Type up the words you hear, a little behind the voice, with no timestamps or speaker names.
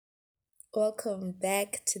Welcome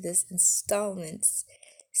back to this installment.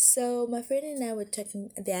 So, my friend and I were talking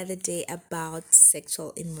the other day about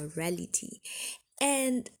sexual immorality,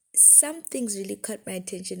 and some things really caught my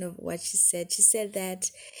attention of what she said. She said that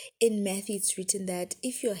in Matthew it's written that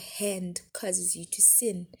if your hand causes you to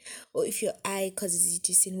sin, or if your eye causes you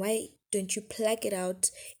to sin, why don't you pluck it out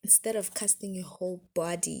instead of casting your whole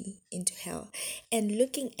body into hell? And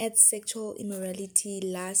looking at sexual immorality,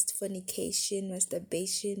 lust, fornication,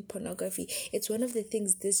 masturbation, pornography, it's one of the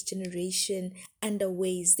things this generation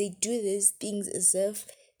underways. They do these things as if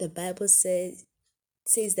the Bible says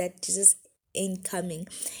that Jesus ain't coming.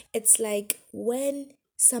 It's like when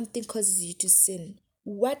something causes you to sin,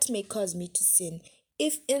 what may cause me to sin?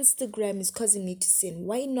 If Instagram is causing me to sin,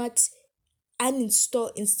 why not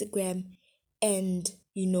uninstall Instagram and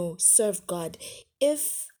serve God?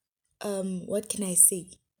 If what can I say?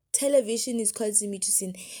 Television is causing me to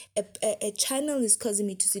sin. A channel is causing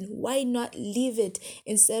me to sin. Why not leave it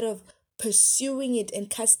instead of pursuing it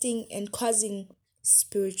and casting and causing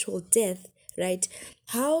spiritual death, right?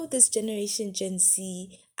 How this generation Gen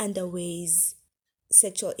Z underways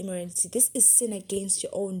sexual immorality. This is sin against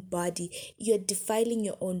your own body. You're defiling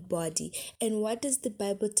your own body. And what does the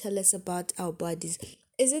Bible tell us about our bodies?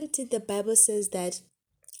 Isn't it the Bible says that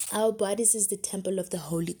our bodies is the temple of the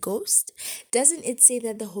Holy Ghost? Doesn't it say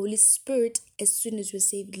that the Holy Spirit, as soon as we're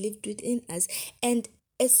saved, lived within us? And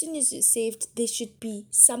as soon as you're saved, there should be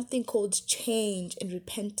something called change and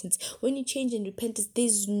repentance. When you change and repentance,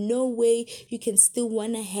 there's no way you can still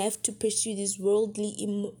wanna have to pursue these worldly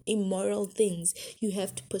immoral things. You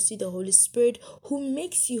have to pursue the Holy Spirit, who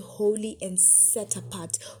makes you holy and set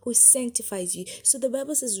apart, who sanctifies you. So the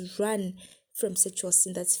Bible says, run from sexual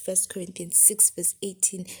sin. That's First Corinthians 6 verse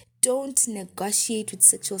 18. Don't negotiate with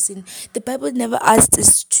sexual sin. The Bible never asked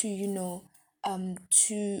us to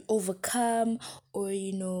to overcome or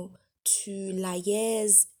to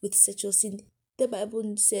liaise with sexual sin. The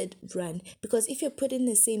Bible said run, because if you're put in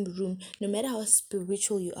the same room, no matter how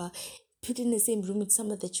spiritual you are, put in the same room with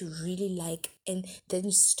someone that you really like, and then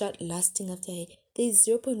you start lusting after her, there's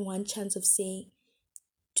 0.1 chance of saying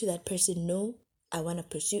to that person, no, I want to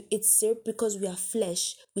pursue. It's zero, because we are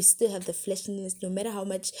flesh. We still have the fleshliness. No matter how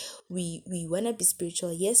much we want to be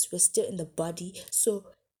spiritual, yes, we're still in the body. So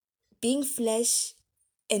being flesh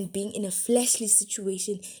and being in a fleshly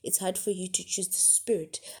situation, it's hard for you to choose the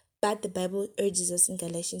spirit. But the Bible urges us in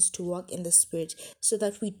Galatians to walk in the spirit so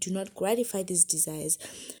that we do not gratify these desires.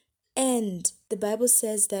 And the Bible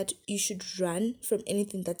says that you should run from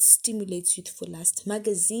anything that stimulates youthful lust.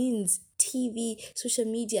 Magazines, TV, social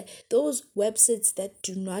media, those websites that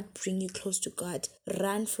do not bring you close to God,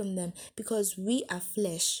 run from them, because we are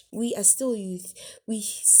flesh. We are still youth. We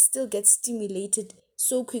still get stimulated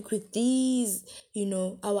so quick with these,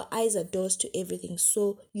 our eyes are doors to everything.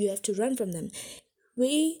 So you have to run from them.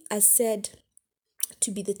 We are said to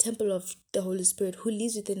be the temple of the Holy Spirit, who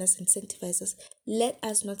lives within us and sanctifies us. Let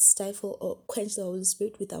us not stifle or quench the Holy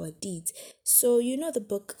Spirit with our deeds. So the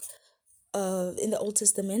book in the Old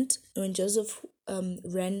Testament, when Joseph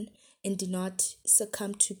ran and did not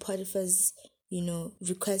succumb to Potiphar's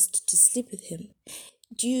request to sleep with him.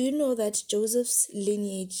 Do you know that Joseph's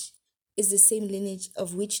lineage is the same lineage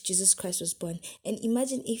of which Jesus Christ was born? And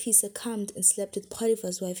imagine if he succumbed and slept with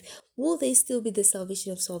Potiphar's wife, will they still be the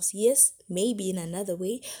salvation of souls? Yes, maybe in another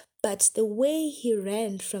way, but the way he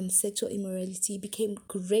ran from sexual immorality became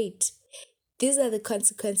great. These are the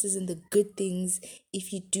consequences and the good things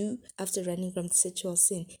if you do after running from sexual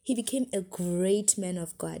sin. He became a great man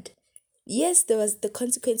of God. Yes, there was the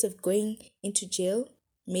consequence of going into jail.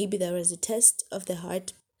 Maybe there was a test of the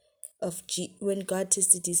heart when God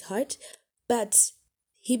tested his heart, but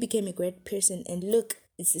he became a great person. And look,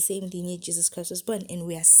 it's the same lineage Jesus Christ was born, and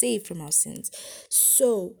we are saved from our sins.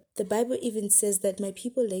 So the Bible even says that my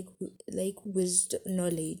people like wisdom,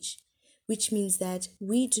 knowledge, which means that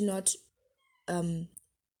we do not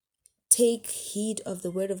take heed of the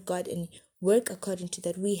word of God and work according to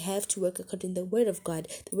that. We have to work according to the word of God.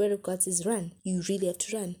 The word of God says run. You really have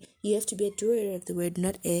to run. You have to be a doer of the word,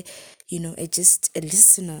 not just a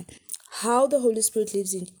listener. How the Holy Spirit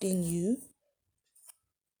lives in you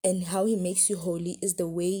and how he makes you holy is the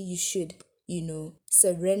way you should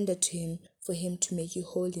surrender to him, for him to make you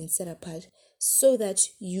holy and set apart, so that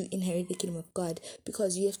you inherit the kingdom of God.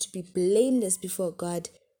 Because you have to be blameless before God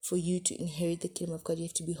for you to inherit the kingdom of God. You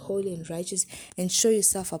have to be holy and righteous and show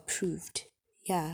yourself approved. Yeah.